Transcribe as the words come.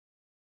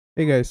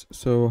Hey guys,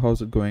 so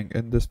how's it going?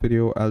 In this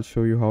video, I'll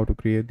show you how to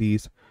create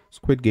these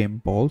Squid Game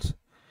balls.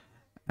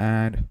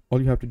 And all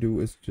you have to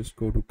do is just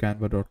go to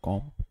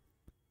canva.com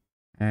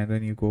and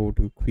then you go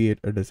to create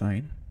a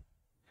design.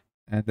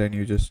 And then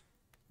you just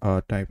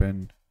type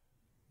in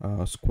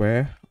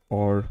square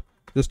or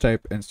just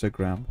type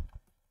Instagram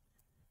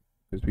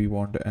because we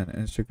want an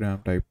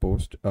Instagram type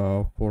post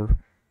for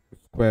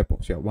square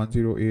post. Yeah,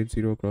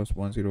 1080 cross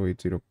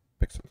 1080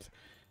 pixels.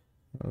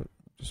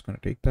 Just gonna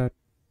take that.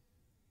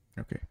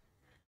 Okay,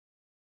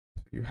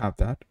 so you have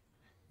that.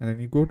 And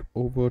then you go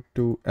over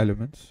to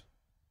elements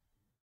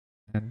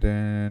and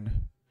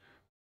then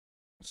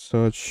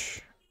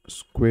search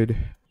Squid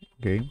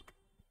Game,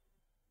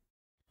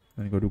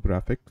 then you go to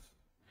graphics,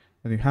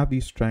 and you have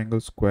these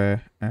triangle,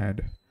 square,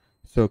 and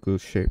circle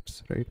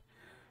shapes, right?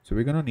 So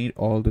we're gonna need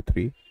all the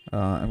three.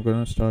 I'm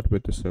gonna start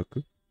with the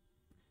circle.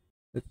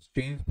 Let's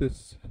change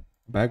this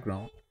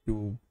background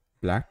to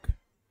black.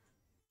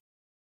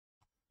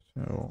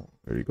 So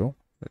there you go.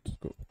 Let's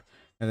go,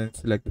 and then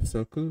select the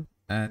circle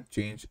and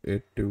change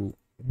it to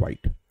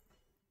white.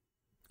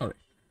 All right,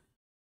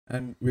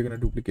 and we're gonna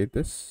duplicate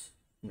this.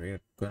 We're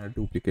gonna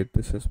duplicate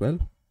this as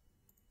well.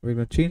 We're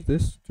gonna change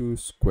this to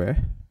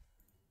square.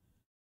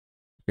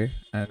 Okay,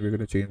 and we're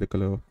gonna change the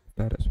color of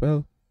that as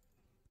well.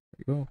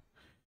 There you go.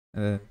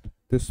 And then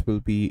this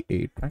will be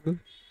a triangle.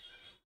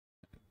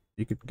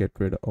 You can get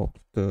rid of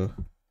the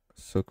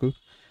circle.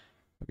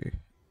 Okay,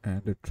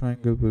 and the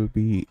triangle will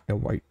be a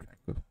white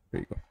triangle.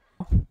 There you go.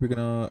 We're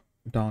gonna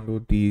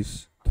download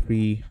these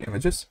three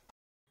images.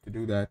 To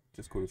do that,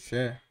 just go to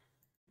share,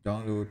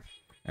 download,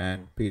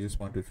 and pages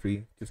 1 to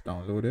 3. Just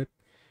download it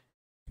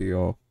to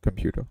your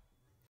computer.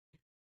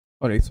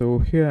 Alright, so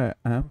here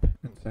I am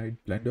inside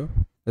Blender.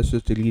 Let's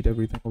just delete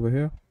everything over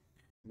here.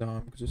 Now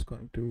I'm just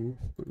going to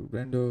go to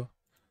render,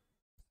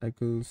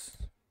 cycles,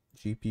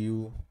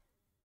 GPU,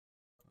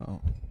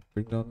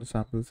 bring down the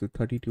samples to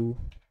 32.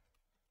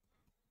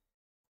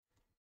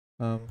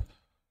 Let's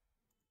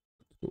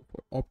go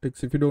for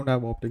optics. If you don't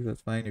have optics,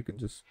 that's fine. You can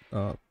just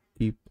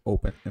keep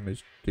open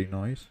image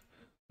denoise.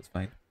 That's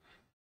fine.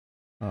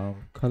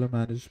 Color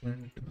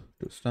management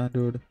to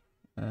standard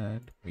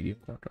and medium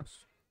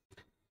contrast.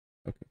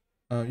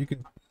 Okay. You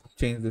can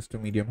change this to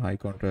medium high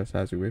contrast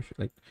as you wish.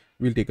 Like,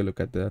 we'll take a look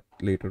at that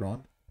later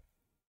on.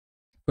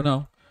 For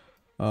now,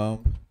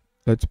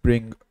 let's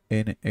bring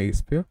in a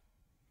sphere,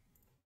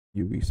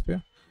 UV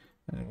sphere,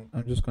 and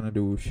I'm just gonna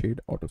do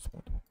shade auto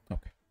smooth.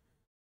 Okay,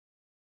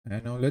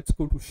 and now let's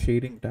go to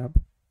shading tab,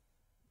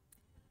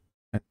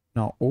 and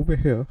now over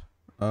here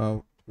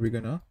we're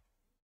gonna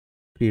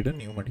create a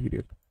new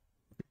material.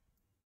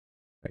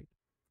 Right,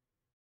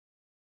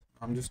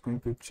 I'm just going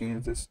to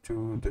change this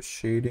to the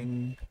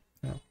shading.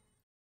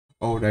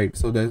 Oh right,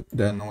 so there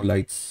are no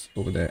lights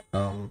over there.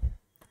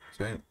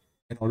 So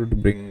in order to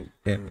bring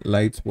in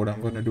lights, what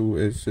I'm gonna do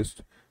is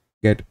just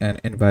get an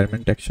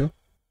environment texture,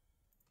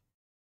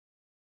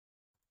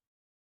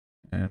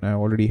 and I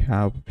already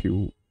have a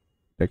few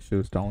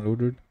textures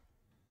downloaded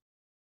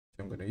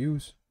I'm gonna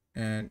use.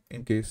 And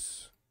in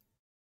case,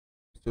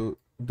 so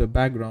the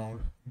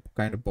background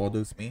kind of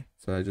bothers me,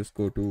 so I just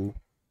go to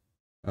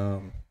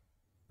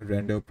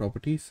render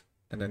properties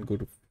and then go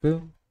to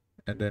film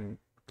and then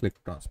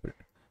click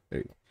transparent. There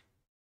you go.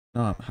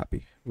 Now I'm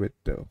happy with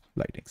the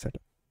lighting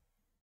setup.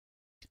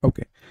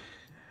 Okay,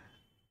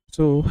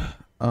 so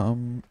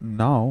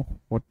now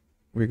what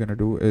we're gonna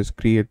do is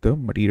create the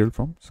material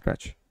from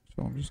scratch.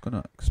 So I'm just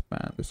gonna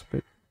expand this a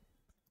bit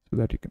so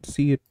that you can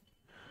see it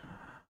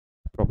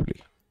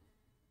properly.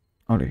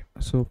 Alright,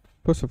 so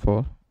first of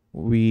all,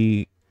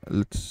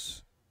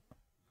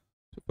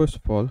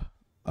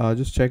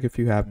 just check if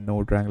you have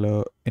Node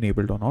Wrangler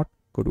enabled or not.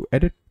 Go to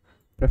edit,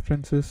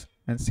 preferences,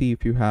 and see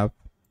if you have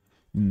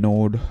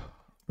Node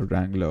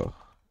Wrangler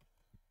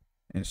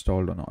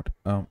installed or not.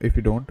 If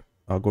you don't,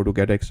 go to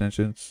get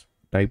extensions,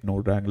 type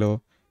Node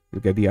Wrangler,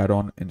 you'll get the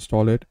add-on,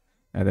 install it,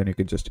 and then you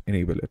can just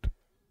enable it.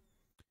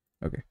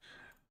 Okay,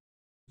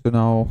 so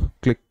now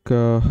click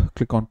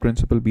on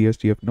principal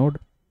BSDF node,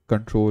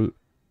 Control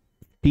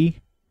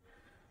T,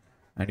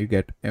 and you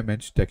get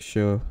image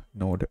texture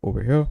node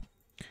over here.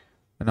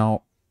 And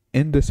now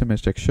in this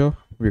image texture,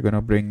 we're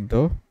gonna bring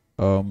the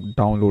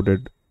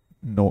downloaded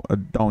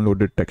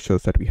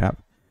textures that we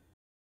have.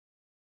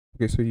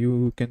 Okay, so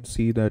you can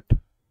see that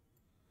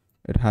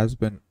it has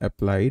been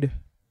applied,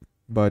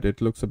 but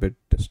it looks a bit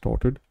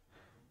distorted,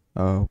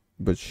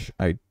 which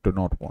I do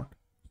not want.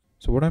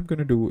 So what I'm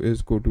gonna do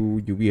is go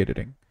to UV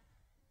editing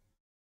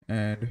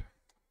and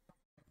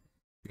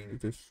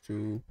change this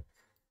to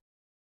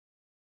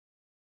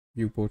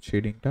viewport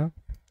shading tab.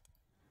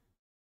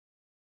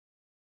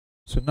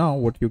 So now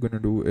what you're going to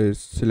do is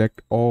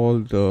select all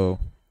the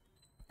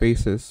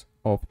faces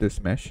of this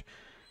mesh,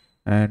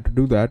 and to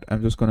do that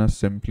I'm just going to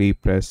simply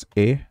press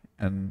A,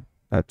 and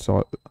that's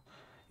all.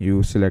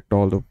 You select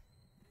all the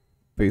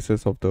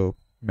faces of the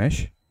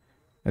mesh,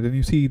 and then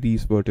you see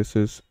these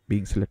vertices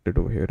being selected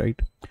over here, right?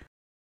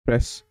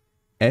 Press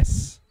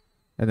S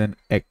and then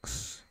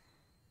X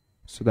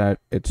so that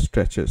it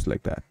stretches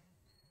like that.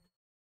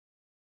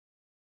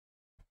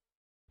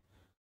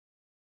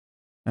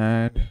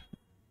 And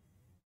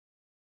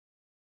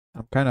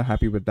I'm kind of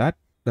happy with that.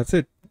 That's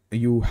it.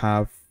 You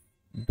have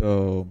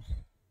the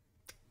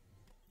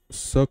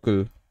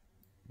circle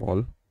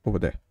ball over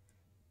there,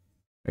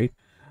 right?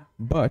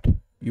 But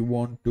you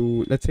want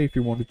to, let's say if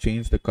you want to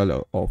change the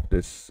color of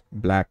this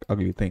black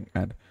ugly thing,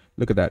 and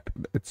look at that,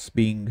 it's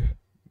being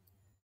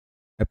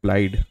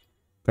applied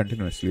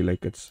continuously,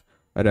 like it's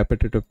a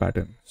repetitive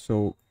pattern.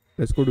 So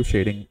let's go to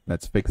shading,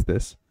 let's fix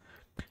this.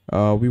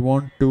 We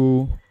want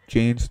to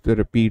change the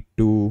repeat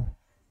to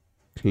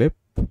clip,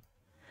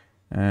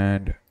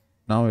 and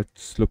now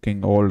it's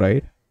looking all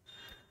right.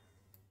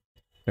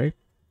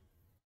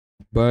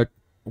 But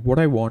what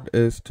I want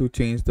is to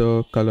change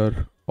the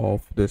color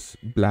of this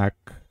black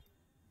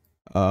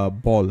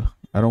ball.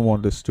 I don't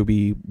want this to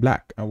be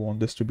black, I want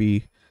this to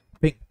be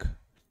pink.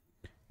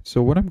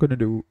 So what I'm gonna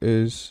do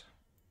is,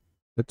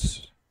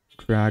 let's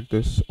drag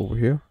this over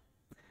here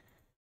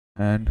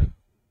and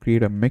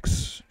create a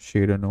mix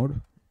shader node.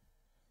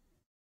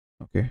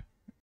 Okay,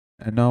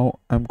 and now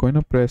I'm going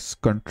to press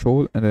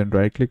Ctrl and then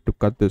right click to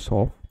cut this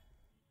off,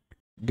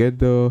 get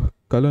the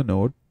color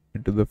node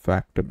into the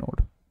factor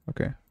node.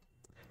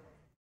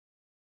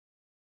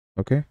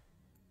 Okay,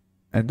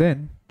 and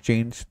then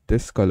change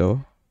this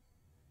color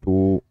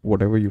to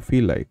whatever you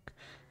feel like.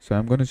 So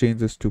I'm going to change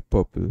this to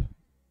purple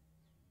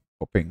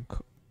or pink,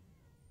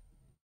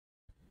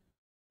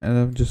 and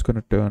I'm just going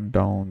to turn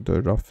down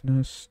the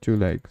roughness to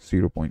like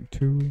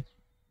 0.2.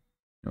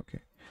 Okay,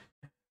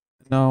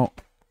 now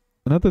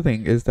another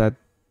thing is that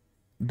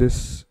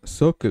this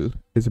circle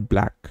is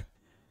black,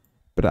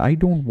 but I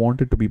don't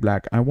want it to be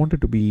black, I want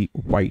it to be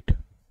white.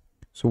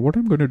 So what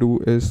I'm going to do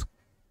is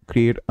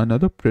create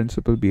another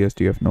principal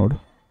BSDF node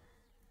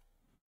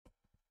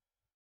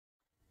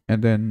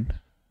and then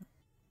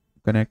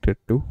connect it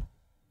to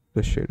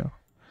the shader.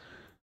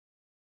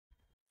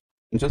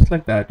 And just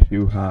like that,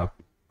 you have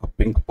a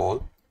pink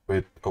ball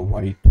with a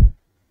white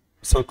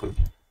circle,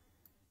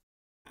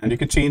 and you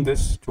can change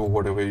this to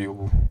whatever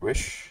you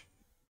wish,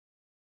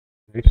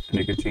 right? And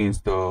you can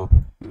change the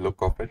look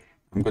of it.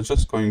 I'm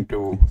just going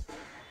to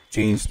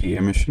change the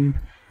emission.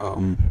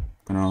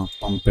 Gonna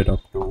pump it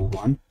up to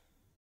 1.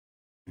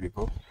 There we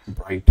go,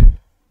 bright,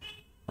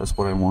 that's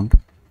what I want.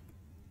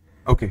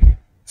 Okay,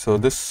 so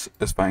this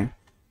is fine.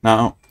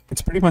 Now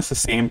it's pretty much the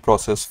same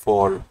process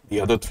for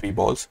the other 3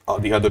 balls, or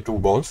the other 2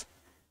 balls,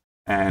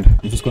 and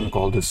I'm just going to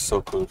call this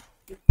circle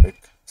real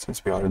quick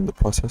since we are in the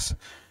process.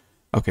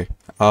 Okay,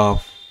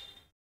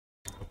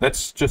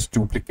 let's just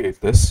duplicate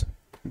this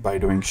by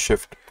doing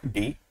Shift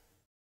D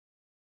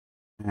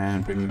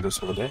and bringing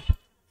this over there.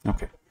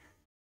 Okay,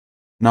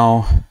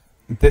 now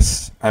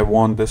this, I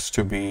want this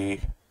to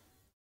be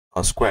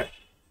a square,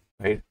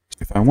 right?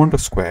 If I want a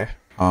square,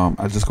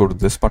 I'll just go to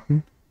this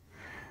button,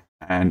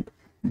 and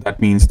that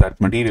means that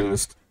material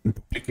is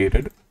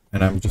duplicated,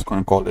 and I'm just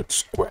going to call it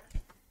square.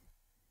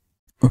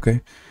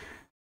 Okay,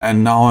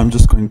 and now I'm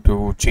just going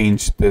to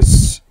change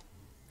this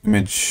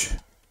image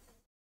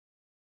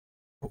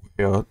over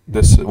here.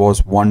 This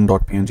was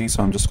 1.png,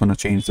 so I'm just going to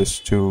change this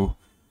to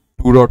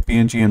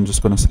 2.png. I'm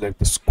just going to select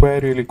the square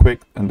really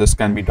quick, and this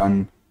can be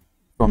done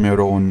from your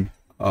own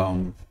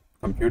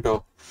computer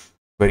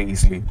very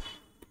easily.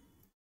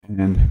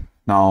 And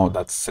now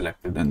that's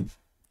selected and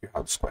you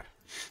have square.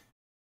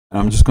 And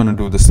I'm just going to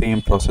do the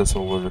same process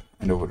over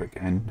and over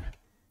again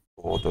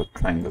for the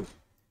triangle.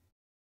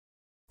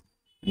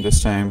 And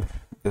this time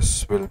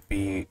this will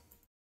be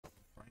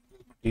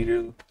triangle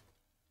material.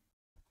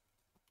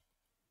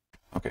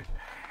 Okay,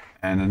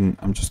 and then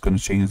I'm just going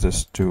to change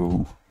this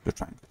to the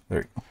triangle. There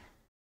you go.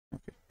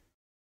 Okay,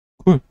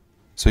 cool.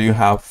 So you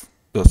have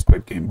the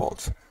Squid Game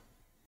balls.